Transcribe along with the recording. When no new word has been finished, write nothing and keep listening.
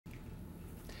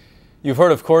You've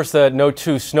heard, of course, that no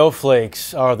two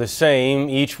snowflakes are the same.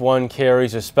 Each one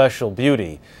carries a special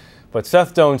beauty. But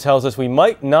Seth Doane tells us we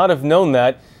might not have known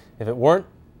that if it weren't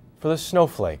for the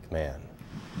Snowflake Man.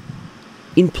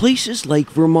 In places like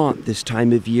Vermont this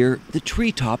time of year, the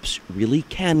treetops really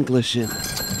can glisten.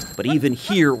 But even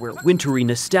here, where wintry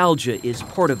nostalgia is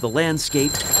part of the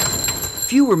landscape,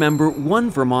 few remember one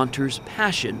Vermonter's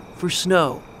passion for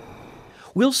snow.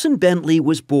 Wilson Bentley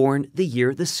was born the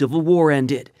year the Civil War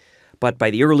ended. But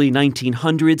by the early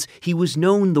 1900s, he was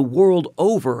known the world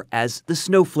over as the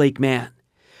Snowflake Man,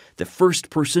 the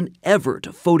first person ever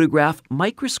to photograph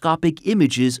microscopic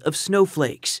images of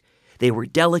snowflakes. They were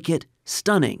delicate,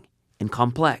 stunning, and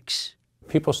complex.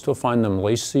 People still find them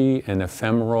lacy and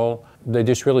ephemeral. They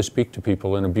just really speak to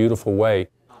people in a beautiful way.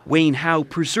 Wayne Howe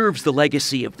preserves the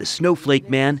legacy of the Snowflake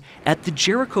Man at the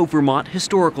Jericho Vermont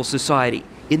Historical Society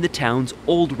in the town's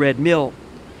Old Red Mill.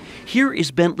 Here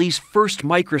is Bentley's first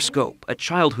microscope, a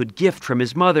childhood gift from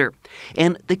his mother,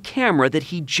 and the camera that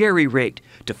he jerry-rigged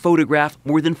to photograph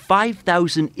more than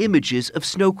 5,000 images of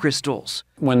snow crystals.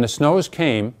 When the snows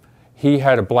came, he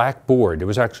had a black board. It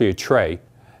was actually a tray,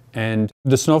 and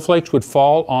the snowflakes would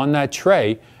fall on that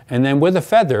tray, and then with a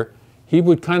feather, he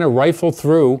would kind of rifle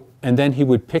through, and then he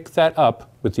would pick that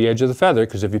up with the edge of the feather,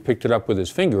 because if he picked it up with his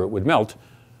finger, it would melt,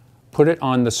 put it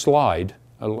on the slide,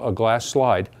 a glass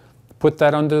slide, put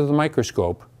that under the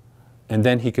microscope, and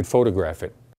then he could photograph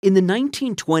it. In the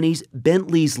 1920s,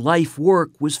 Bentley's life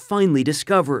work was finally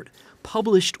discovered,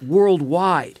 published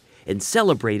worldwide, and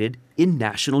celebrated in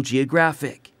National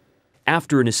Geographic.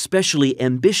 After an especially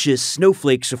ambitious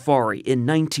snowflake safari in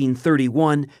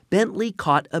 1931, Bentley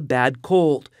caught a bad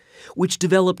cold, which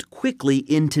developed quickly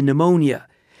into pneumonia.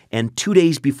 And 2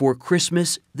 days before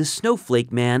Christmas, the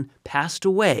Snowflake Man passed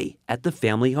away at the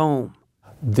family home.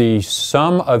 The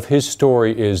sum of his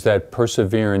story is that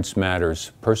perseverance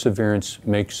matters. Perseverance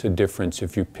makes a difference.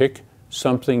 If you pick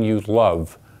something you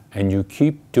love and you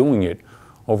keep doing it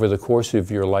over the course of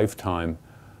your lifetime,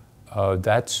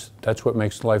 that's what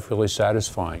makes life really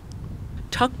satisfying.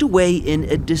 Tucked away in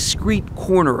a discreet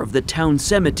corner of the town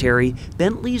cemetery,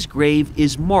 Bentley's grave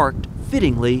is marked,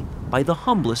 fittingly, by the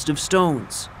humblest of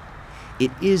stones. It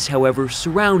is, however,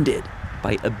 surrounded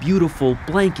by a beautiful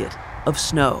blanket of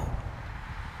snow.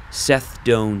 Seth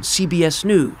Doane, CBS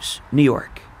News, New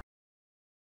York.